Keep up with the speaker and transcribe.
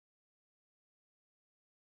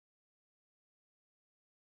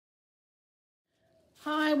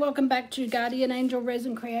Hi, welcome back to Guardian Angel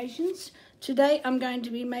Resin Creations. Today I'm going to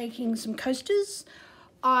be making some coasters.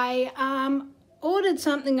 I ordered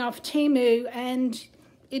something off Temu and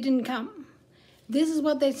it didn't come. This is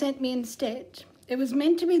what they sent me instead. It was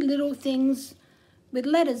meant to be little things with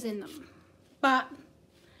letters in them, but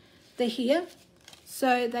they're here.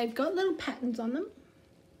 So they've got little patterns on them,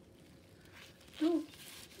 little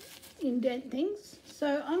indent things.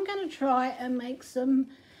 So I'm going to try and make some,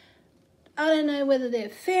 I don't know whether they're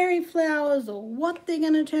fairy flowers or what they're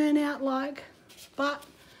going to turn out like, but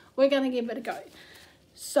we're going to give it a go.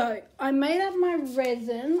 So I made up my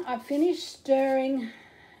resin. I finished stirring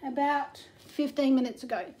about 15 minutes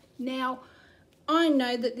ago. Now, I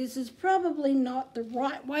know that this is probably not the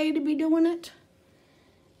right way to be doing it,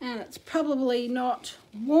 and it's probably not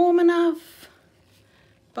warm enough,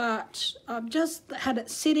 but I've just had it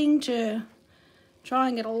sitting to try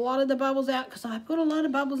and get a lot of the bubbles out because I put a lot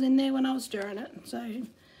of bubbles in there when I was stirring it. So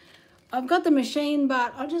I've got the machine,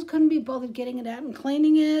 but I just couldn't be bothered getting it out and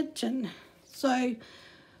cleaning it. And so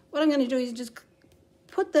what I'm going to do is just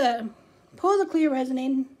pour the clear resin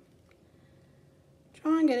in,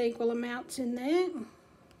 try and get equal amounts in there,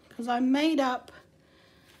 because I made up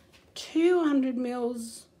 200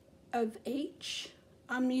 mils of each.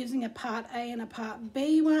 I'm using a part A and a part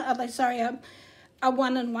B one. A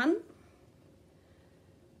 1 and 1.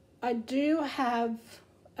 I do have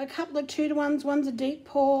a couple of 2-to-1s. One's a deep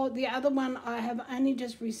pour. The other one I have only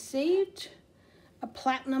just received, a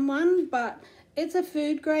platinum one, but it's a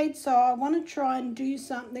food grade, so I want to try and do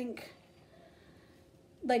something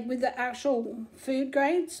like with the actual food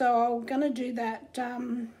grade. So I'm going to do that.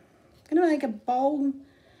 I'm going to make a bowl,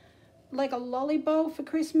 like a lolly bowl for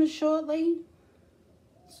Christmas shortly.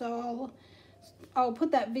 So I'll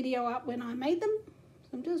put that video up when I made them.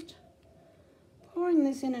 So I'm just pouring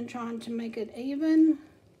this in and trying to make it even.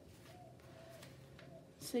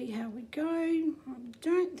 See how we go. I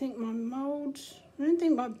don't think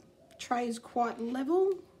my tray is quite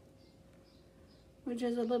level, which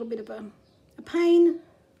is a little bit of a pain.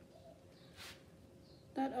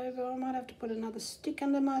 That over, I might have to put another stick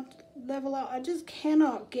under my leveler. I just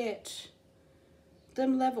cannot get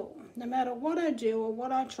them level. No matter what I do or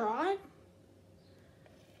what I try,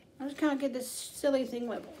 I just can't get this silly thing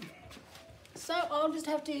level. So I'll just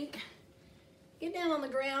have to get down on the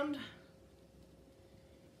ground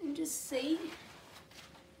and just see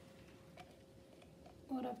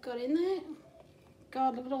what I've got in there.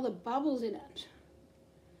 God, look at all the bubbles in it.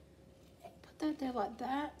 Put that there like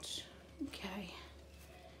that.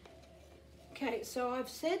 Okay, so I've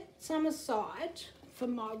set some aside for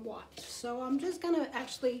my white. So I'm just going to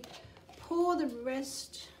actually pour the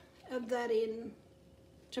rest of that in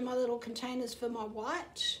to my little containers for my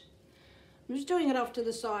white. I'm just doing it off to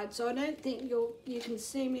the side, so I don't think you can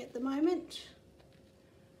see me at the moment.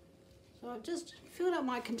 So I've just filled up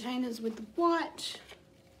my containers with the white.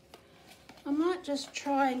 I might just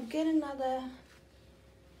try and get another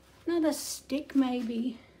stick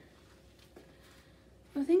maybe.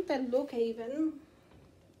 I think they look even.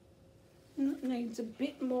 It needs a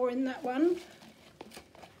bit more in that one.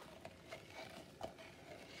 I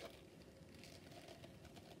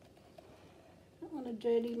don't want to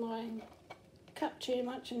dirty my cup too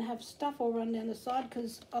much and have stuff all run down the side,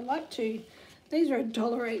 because I like to. These are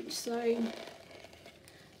 $1 each, so they're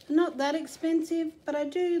not that expensive, but I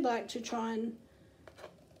do like to try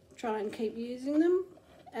and keep using them,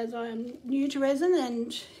 as I am new to resin,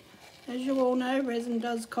 and as you all know, resin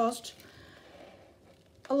does cost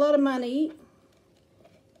a lot of money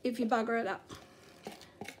if you bugger it up.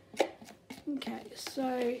 Okay,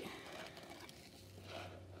 so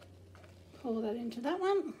pour that into that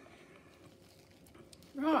one.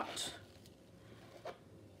 Right.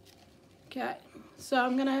 Okay, so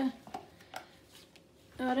I'm gonna,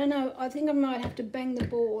 I don't know, I think I might have to bang the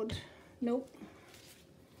board. Nope.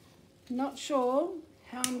 Not sure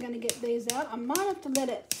how I'm gonna get these out. I might have to let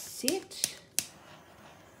it sit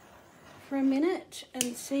for a minute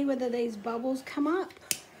and see whether these bubbles come up.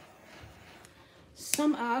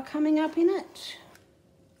 Some are coming up in it.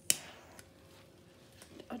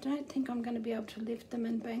 I don't think I'm going to be able to lift them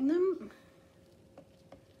and bang them.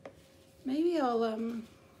 Maybe I'll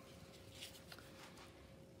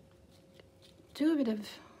do a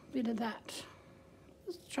bit of that.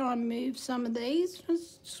 Let's try and move some of these.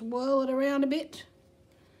 Just swirl it around a bit.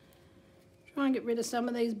 Try and get rid of some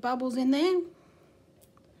of these bubbles in there.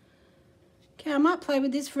 Okay, I might play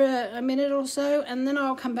with this for a minute or so, and then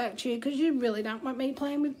I'll come back to you, because you really don't want me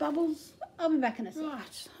playing with bubbles. I'll be back in a sec.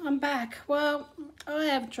 Right, I'm back. Well, I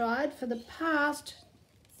have tried for the past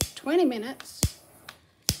 20 minutes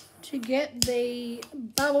to get the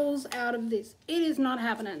bubbles out of this. It is not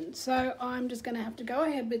happening. So I'm just going to have to go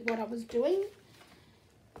ahead with what I was doing.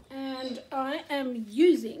 And I am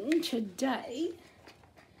using today,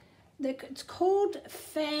 it's called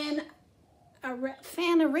Fan a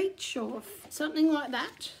Reach or something like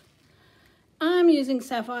that. I'm using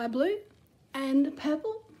sapphire blue and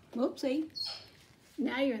purple. Whoopsie.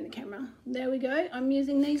 Now you're in the camera. There we go. I'm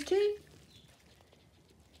using these two.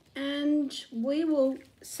 And we will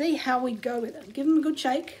see how we go with them. Give them a good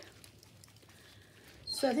shake.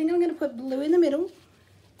 So I think I'm going to put blue in the middle.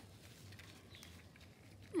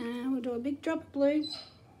 And we'll do a big drop of blue.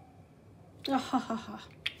 Oh, ha, ha, ha.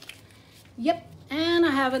 Yep. And I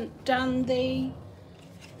haven't done I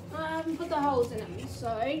haven't put the holes in them.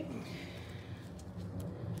 So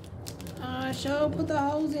I shall put the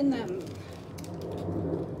holes in them.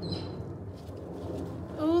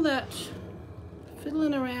 All that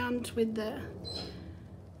fiddling around with the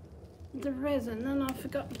resin, and I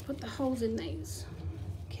forgot to put the holes in these.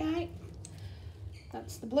 Okay,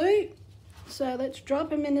 that's the blue. So let's drop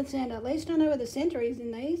them in the center. At least I know where the center is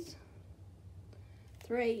in these.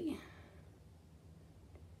 3.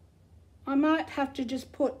 I might have to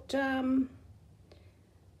just put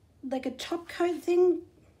like a top coat thing,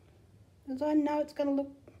 because I know it's going to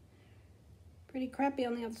look pretty crappy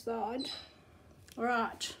on the other side. All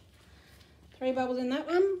right, 3 bubbles in that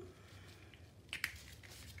one.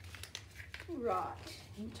 Right,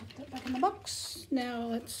 tuck that back in the box. Now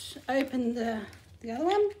let's open the other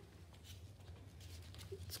one.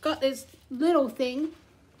 It's got this little thing.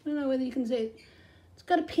 I don't know whether you can see it. It's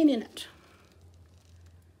got a pin in it.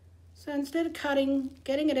 So instead of cutting,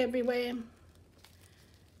 getting it everywhere,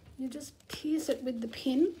 you just pierce it with the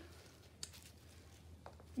pin.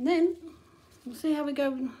 And then we'll see how we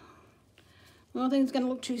go. Well, I think it's going to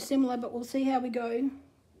look too similar, but we'll see how we go.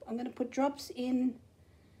 I'm going to put drops in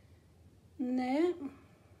there.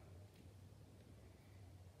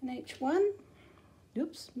 In each one.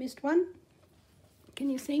 Oops, missed one. Can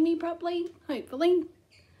you see me properly? Hopefully.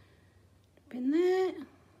 Drop in there.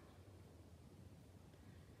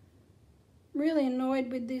 Really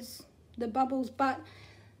annoyed with the bubbles, but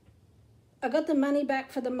I got the money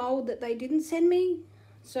back for the mold that they didn't send me.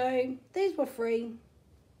 So these were free.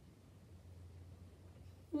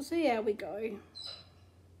 We'll see how we go.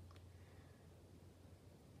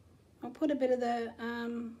 I'll put a bit of the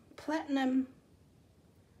Platinum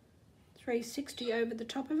 360 over the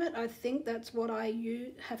top of it. I think that's what I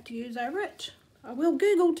have to use over it. I will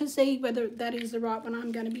Google to see whether that is the right one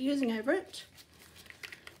I'm going to be using over it.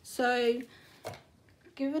 So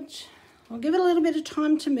I'll give it a little bit of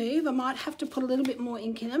time to move. I might have to put a little bit more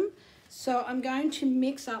ink in them. So I'm going to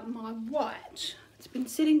mix up my white. It's been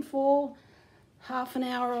sitting for half an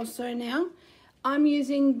hour or so now. I'm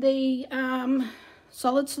using the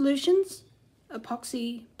Solid Solutions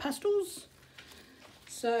epoxy pastels.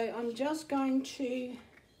 So I'm just going to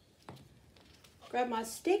grab my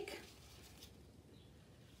stick.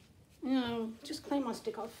 Just clean my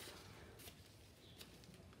stick off.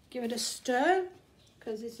 Give it a stir,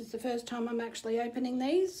 because this is the first time I'm actually opening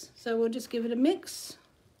these. So we'll just give it a mix.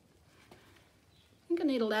 I think I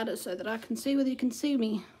need a ladder so that I can see whether you can see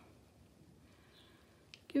me.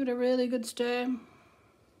 Give it a really good stir.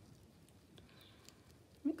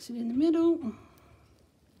 Mix it in the middle.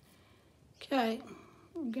 Okay,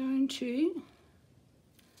 I'm going to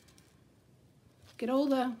get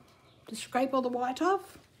scrape all the white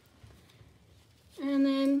off. And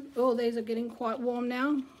then, oh, these are getting quite warm now.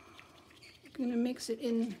 I'm going to mix it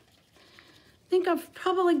in. I think I've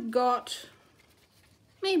probably got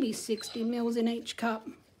maybe 60 mils in each cup.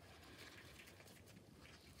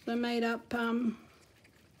 So I made up,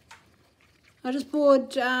 I just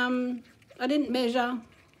poured, I didn't measure.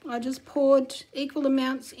 I just poured equal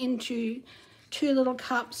amounts into 2 little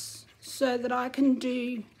cups so that I can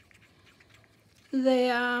do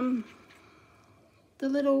the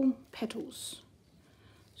little petals.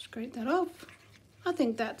 Scrape that off. I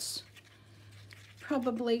think that's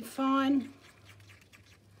probably fine.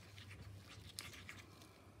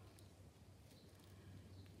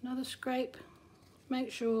 Another scrape.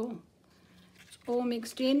 Make sure it's all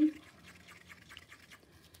mixed in.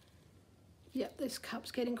 Yep, this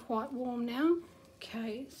cup's getting quite warm now.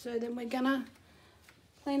 Okay, so then we're gonna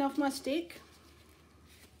clean off my stick.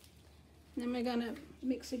 Then we're gonna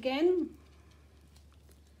mix again.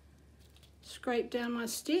 Scrape down my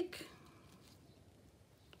stick.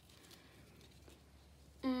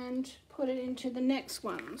 And put it into the next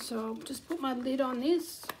one. So I'll just put my lid on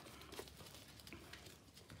this.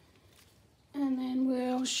 And then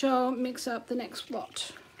we'll mix up the next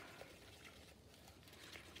lot.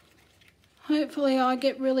 hopefully I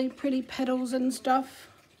get really pretty petals and stuff.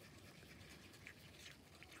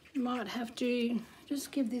 Might have to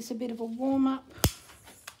just give this a bit of a warm up.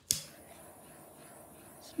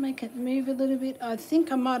 Just make it move a little bit. I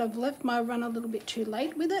think I might have left my run a little bit too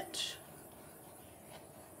late with it.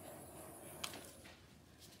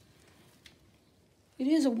 It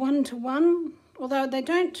is a 1-to-1, although they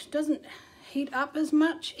doesn't heat up as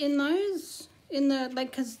much in those,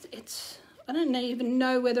 because I don't even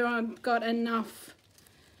know whether I've got enough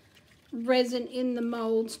resin in the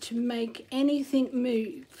molds to make anything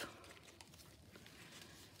move.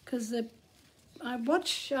 Because I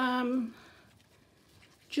watch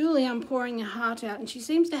Julie, I'm pouring her heart out, and she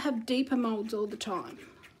seems to have deeper molds all the time.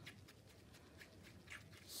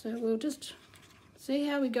 So we'll just see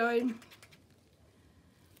how we go.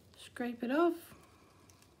 Scrape it off.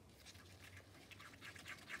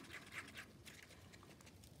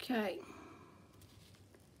 Okay.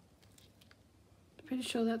 Pretty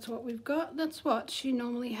sure that's what we've got. That's what she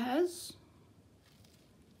normally has.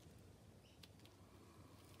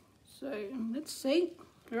 So let's see.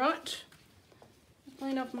 Right.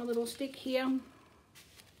 Clean off my little stick here.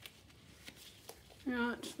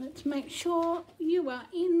 Right, let's make sure you are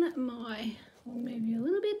in my, I'll move you a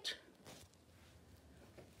little bit.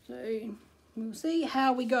 So we'll see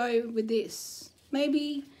how we go with this.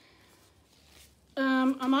 Maybe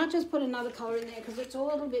I might just put another colour in there because it's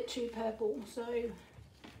all a little bit too purple. So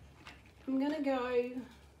I'm going to go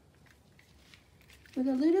with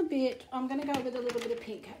a little bit, I'm going to go with a little bit of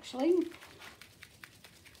pink actually.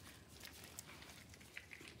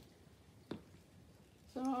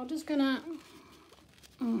 So I'm just going to,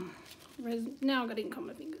 now I've got ink on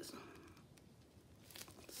my fingers.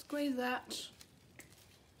 Squeeze that.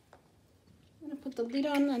 I'm going to put the lid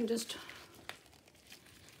on and just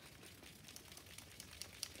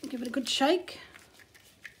give it a good shake.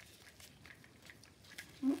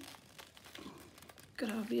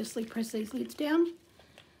 Gotta obviously press these lids down.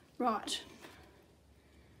 Right.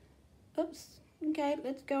 Oops. Okay,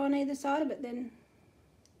 let's go on either side of it then.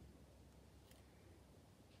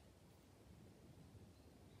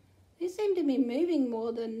 These seem to be moving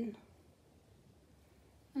more than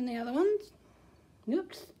the other ones.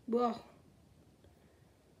 Oops. Well,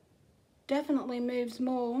 definitely moves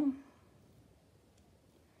more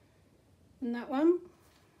than that one.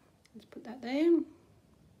 Let's put that there.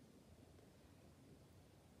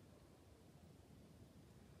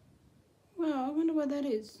 Wow, I wonder what that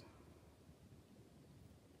is.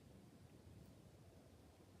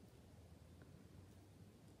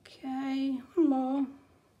 Okay, one more.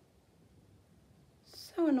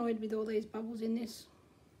 So annoyed with all these bubbles in this.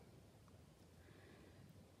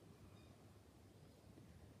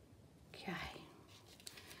 Okay.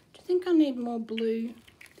 Do you think I need more blue?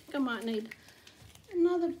 I think I might need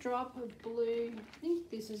another drop of blue. I think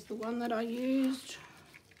this is the one that I used.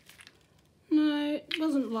 No, it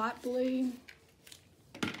wasn't light blue.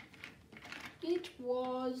 It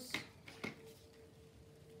was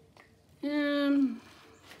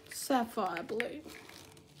sapphire blue.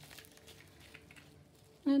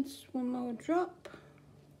 That's one more drop.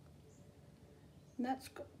 That's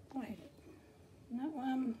got, wait, that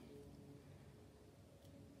one.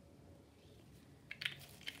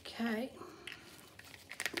 Okay.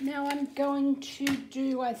 Now I'm going to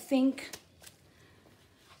do, I think,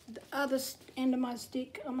 the other end of my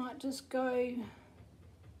stick. I might just go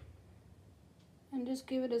and just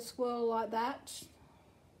give it a swirl like that.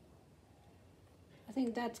 I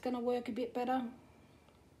think that's going to work a bit better.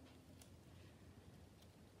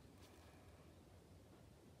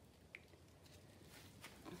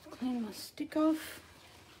 Clean my stick off.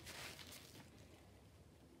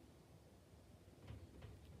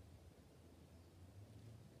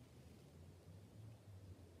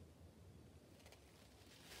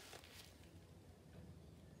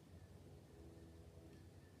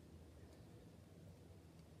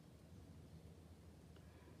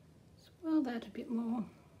 Swirl that a bit more.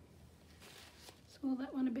 Swirl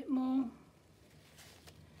that one a bit more.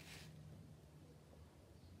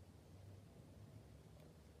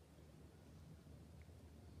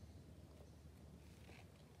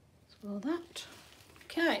 Swirl that.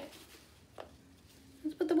 Okay.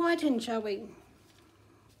 Let's put the white in, shall we?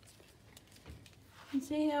 And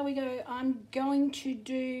see how we go. I'm going to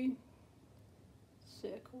do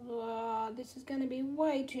circles. Oh, this is going to be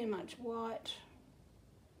way too much white.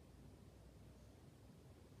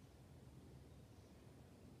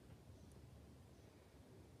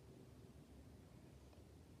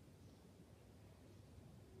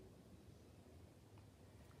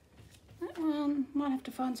 That one might have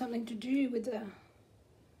to find something to do with the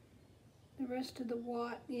rest of the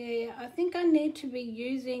white. Yeah, I think I need to be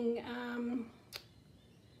using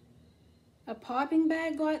a piping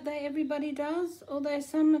bag like that everybody does, although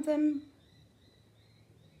some of them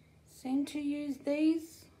seem to use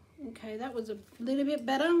these. Okay, that was a little bit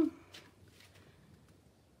better.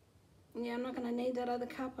 Yeah, I'm not going to need that other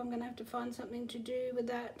cup. I'm going to have to find something to do with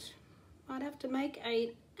that. I'd have to make an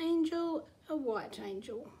angel, a white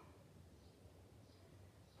angel.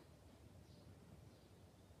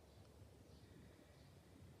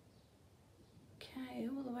 Okay,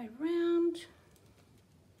 all the way around.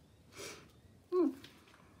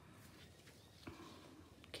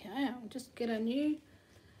 Okay, I'll just get a new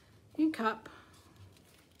cup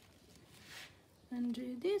and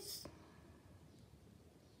do this.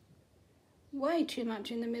 Way too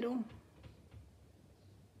much in the middle.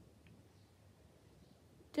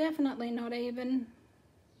 Definitely not even.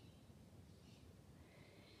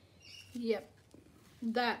 Yep,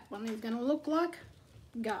 that one is going to look like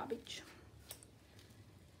garbage.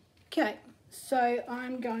 Okay, so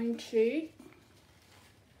I'm going to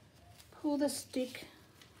pull the stick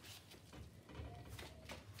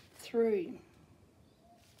through.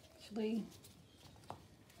 Actually,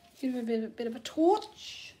 give it a bit of a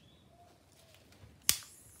torch.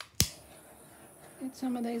 Get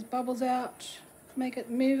some of these bubbles out, make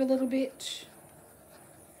it move a little bit.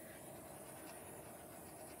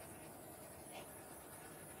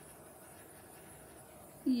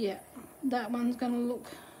 Yeah, that one's going to look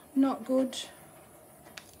not good.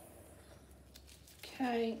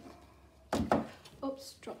 Okay.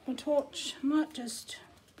 Oops, dropped my torch. Might just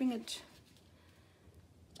bring it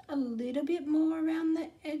a little bit more around the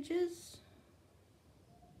edges.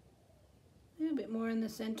 A little bit more in the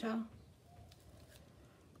center.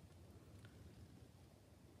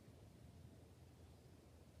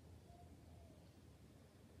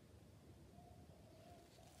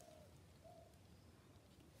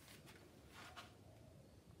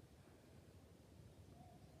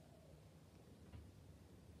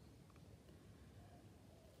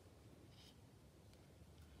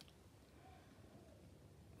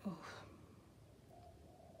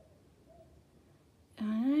 I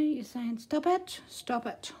know you're saying, stop it, stop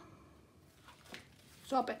it,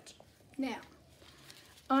 stop it. Now,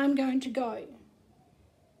 I'm going to go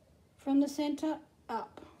from the center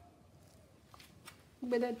up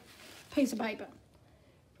with a piece of paper.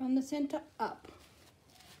 From the center up.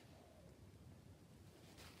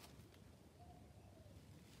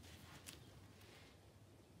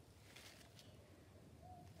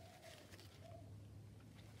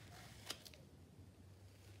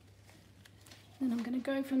 Then I'm going to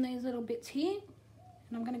go from these little bits here,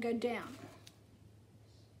 and I'm going to go down.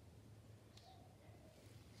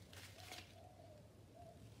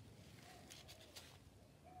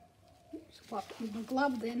 Swapped with my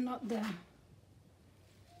glove then, not the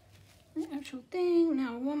actual thing.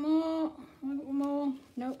 Now one more.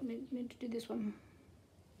 Nope, need to do this one.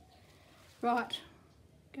 Right,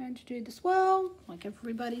 going to do the swirl, like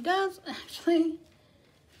everybody does, actually.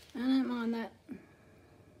 I don't mind that.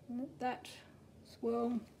 That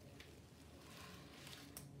swirl.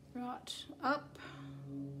 Right, up.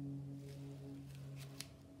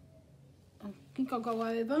 I think I'll go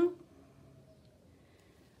over.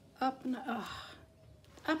 Up and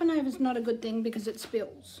over is not a good thing because it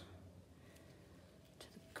spills. To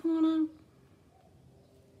the corner.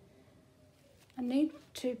 I need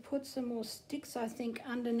to put some more sticks, I think,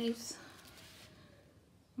 underneath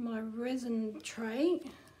my resin tray.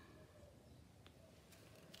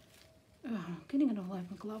 Oh, I'm getting it all over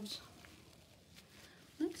my gloves.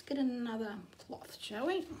 Let's get another cloth, shall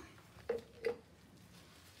we?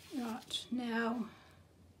 Right, now,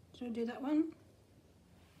 should I do that one?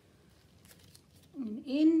 And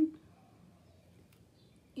in,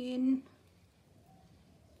 in,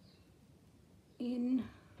 in,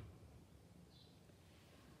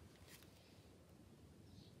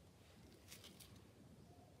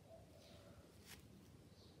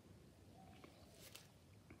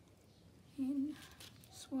 in,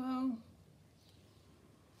 swirl.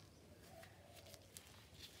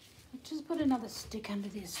 Just put another stick under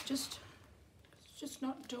this, it's just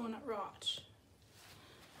not doing it right.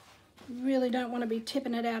 Really don't want to be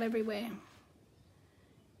tipping it out everywhere.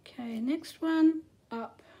 Okay, next one,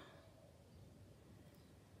 up.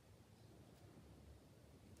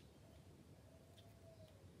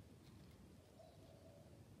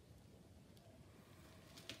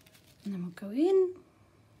 And then we'll go in.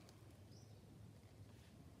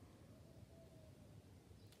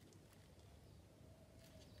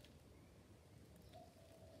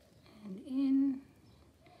 And in.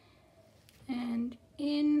 And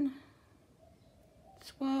in.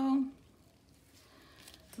 Swirl.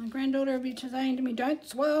 My granddaughter will be saying to me, don't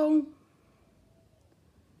swirl.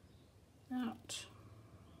 Out.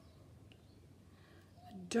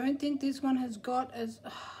 I don't think this one has got as,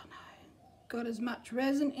 got as much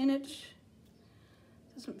resin in it.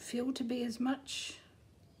 Doesn't feel to be as much.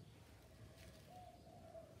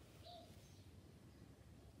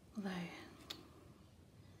 Although,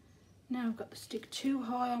 now I've got the stick too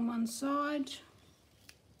high on one side.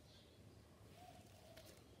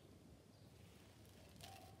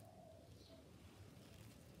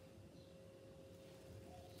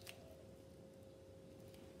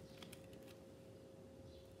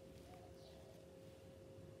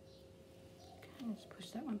 Let's push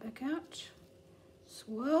that one back out,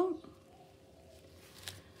 swirl,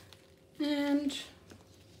 and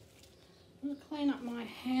I'm going to clean up my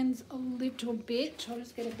hands a little bit. I'll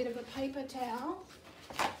just get a bit of a paper towel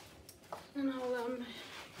and I'll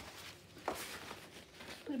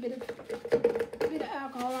put a bit of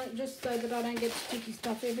alcohol on it just so that I don't get sticky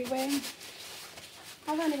stuff everywhere.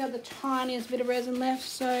 I've only got the tiniest bit of resin left,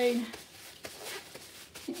 so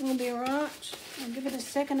it will be alright. I'll give it a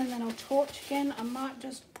second and then I'll torch again. I might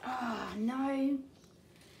just, no.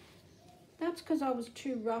 That's because I was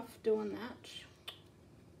too rough doing that.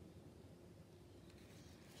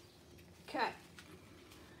 Okay.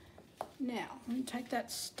 Now, I'm going to take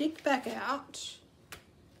that stick back out.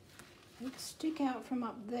 Let's stick out from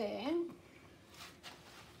up there.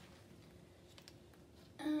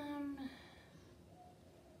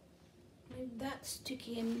 Leave that stick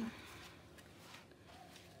in.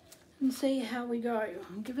 And see how we go.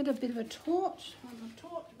 I'll give it a bit of a torch.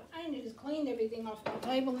 But I only just cleaned everything off my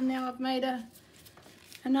table and now I've made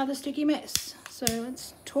another sticky mess. So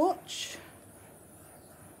let's torch.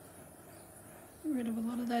 Get rid of a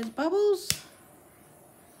lot of those bubbles.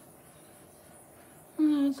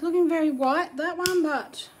 It's looking very white, that one,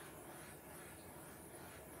 but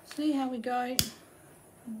see how we go.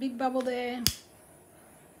 Big bubble there.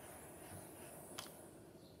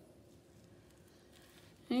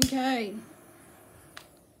 Okay,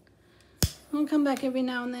 I'll come back every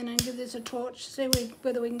now and then and give this a torch, see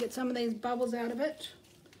whether we can get some of these bubbles out of it.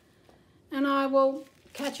 And I will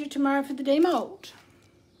catch you tomorrow for the demold.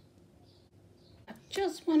 I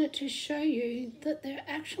just wanted to show you that they're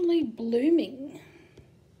actually blooming.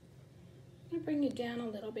 I'm going to bring you down a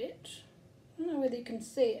little bit. I don't know whether you can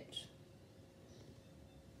see it.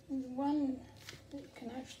 There's one that you can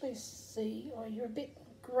actually see. Oh, you're a bit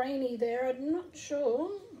grainy there, I'm not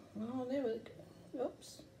sure. Oh, there we go.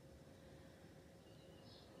 Oops.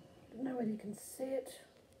 I don't know whether you can see it.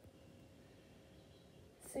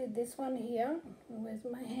 See this one here. Where's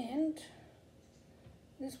my hand?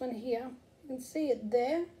 This one here. You can see it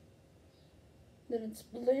there. That it's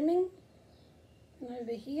blooming. And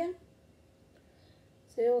over here.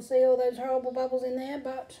 So you'll see all those horrible bubbles in there,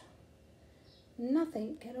 but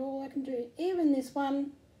nothing at all I can do. Even this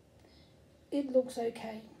one, it looks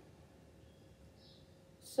okay.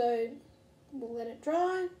 So we'll let it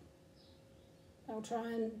dry. I'll try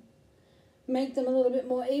and make them a little bit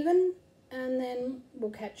more even and then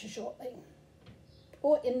we'll catch you shortly.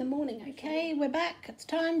 Or in the morning. Okay, we're back. It's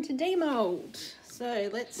time to demold. So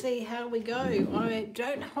let's see how we go. I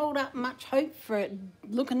don't hold up much hope for it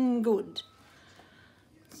looking good.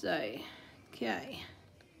 So, okay.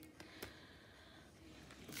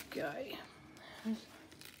 Go.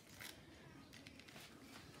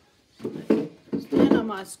 Stand on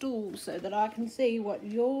my stool so that I can see what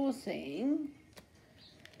you're seeing.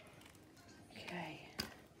 Okay.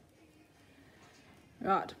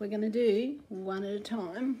 Right, we're going to do one at a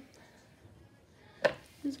time. I'm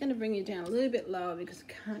just going to bring you down a little bit lower because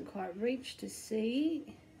I can't quite reach to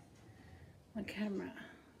see my camera.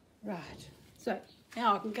 Right, so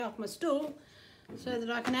now I can get off my stool so that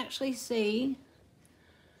I can actually see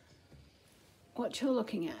what you're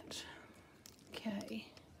looking at. Okay.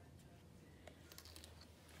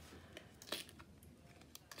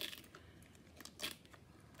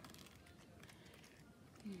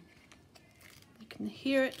 You can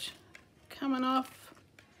hear it coming off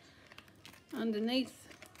underneath.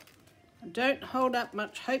 I don't hold up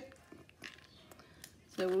much hope,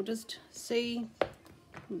 so we'll just see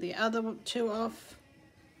the other two off.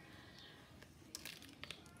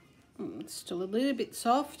 It's still a little bit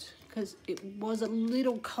soft because it was a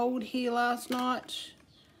little cold here last night.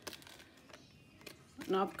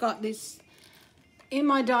 And I've got this in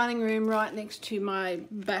my dining room right next to my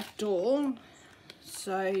back door.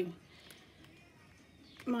 So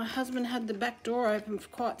my husband had the back door open for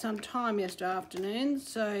quite some time yesterday afternoon,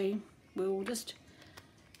 so we'll just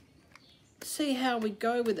see how we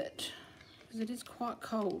go with it because it is quite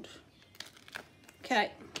cold.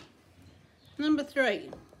 Okay, number 3.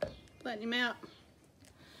 flatten him out.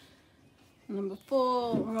 Number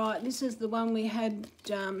 4, right, this is the one we had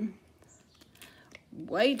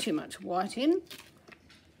way too much white in.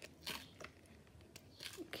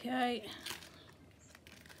 Okay,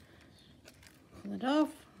 pull it off.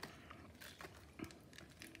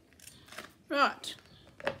 Right,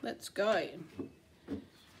 let's go.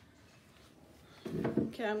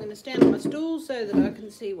 Okay, I'm going to stand on my stool so that I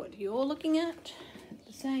can see what you're looking at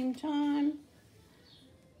the same time.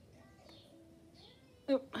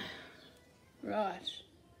 Oh, right.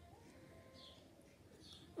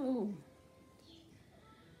 Oh,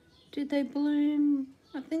 did they bloom?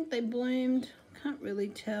 I think they bloomed. Can't really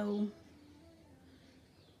tell.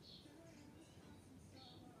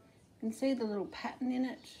 You can see the little pattern in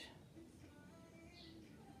it.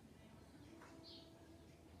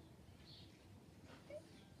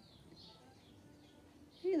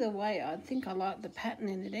 Either way, I think I like the pattern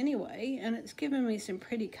in it anyway, and it's given me some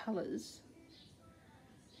pretty colours.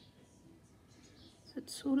 So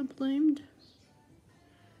it's sort of bloomed.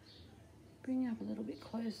 Bring it up a little bit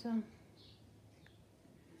closer.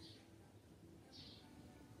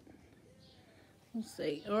 We'll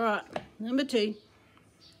see. All right, number 2.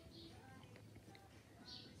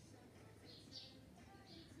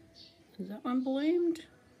 Is that one bloomed?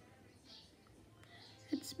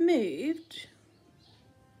 It's moved.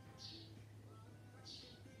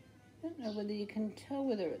 I don't know whether you can tell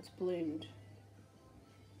whether it's bloomed.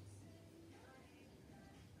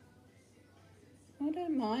 I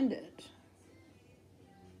don't mind it.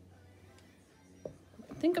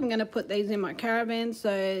 I think I'm going to put these in my caravan,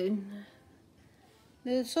 so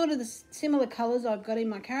they're sort of the similar colours I've got in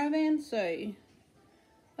my caravan, so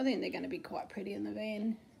I think they're going to be quite pretty in the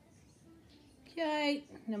van. Okay,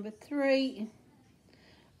 number 3.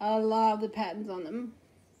 I love the patterns on them.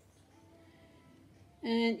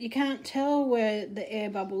 And you can't tell where the air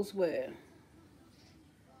bubbles were.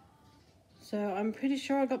 So I'm pretty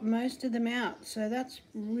sure I got most of them out, so that's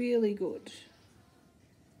really good.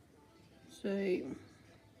 So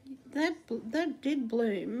that did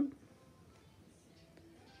bloom.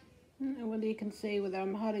 I don't know whether you can see whether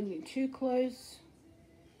I'm hiding it too close,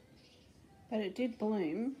 but it did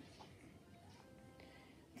bloom.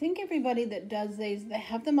 I think everybody that does these, they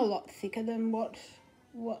have them a lot thicker than what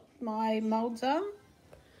my moulds are.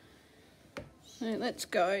 So let's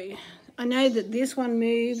go. I know that this one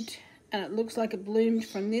moved and it looks like it bloomed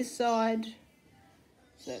from this side.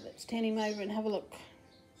 So let's turn him over and have a look.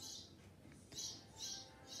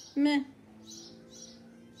 Meh.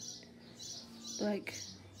 Like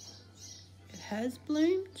it has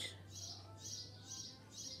bloomed.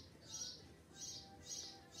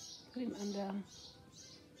 Put him under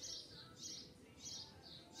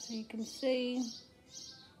so you can see.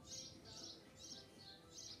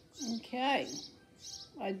 Okay,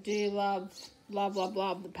 I do love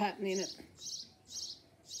the pattern in it.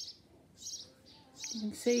 You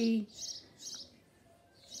can see,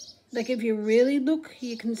 like if you really look,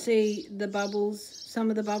 you can see the bubbles,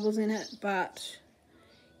 some of the bubbles in it, but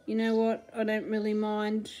you know what, I don't really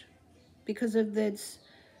mind because of the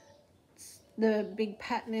big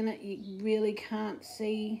pattern in it. You really can't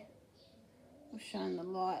see, I'll shine the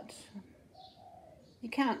light, you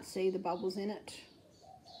can't see the bubbles in it.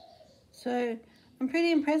 So I'm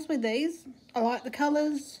pretty impressed with these. I like the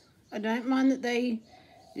colours. I don't mind that they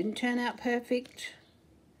didn't turn out perfect.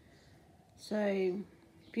 So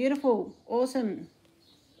beautiful, awesome,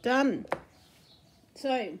 done.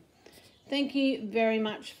 So thank you very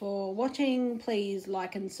much for watching. Please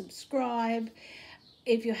like and subscribe.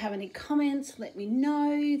 If you have any comments, let me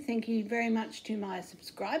know. Thank you very much to my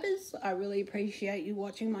subscribers. I really appreciate you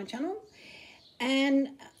watching my channel.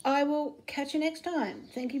 And I will catch you next time.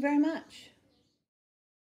 Thank you very much.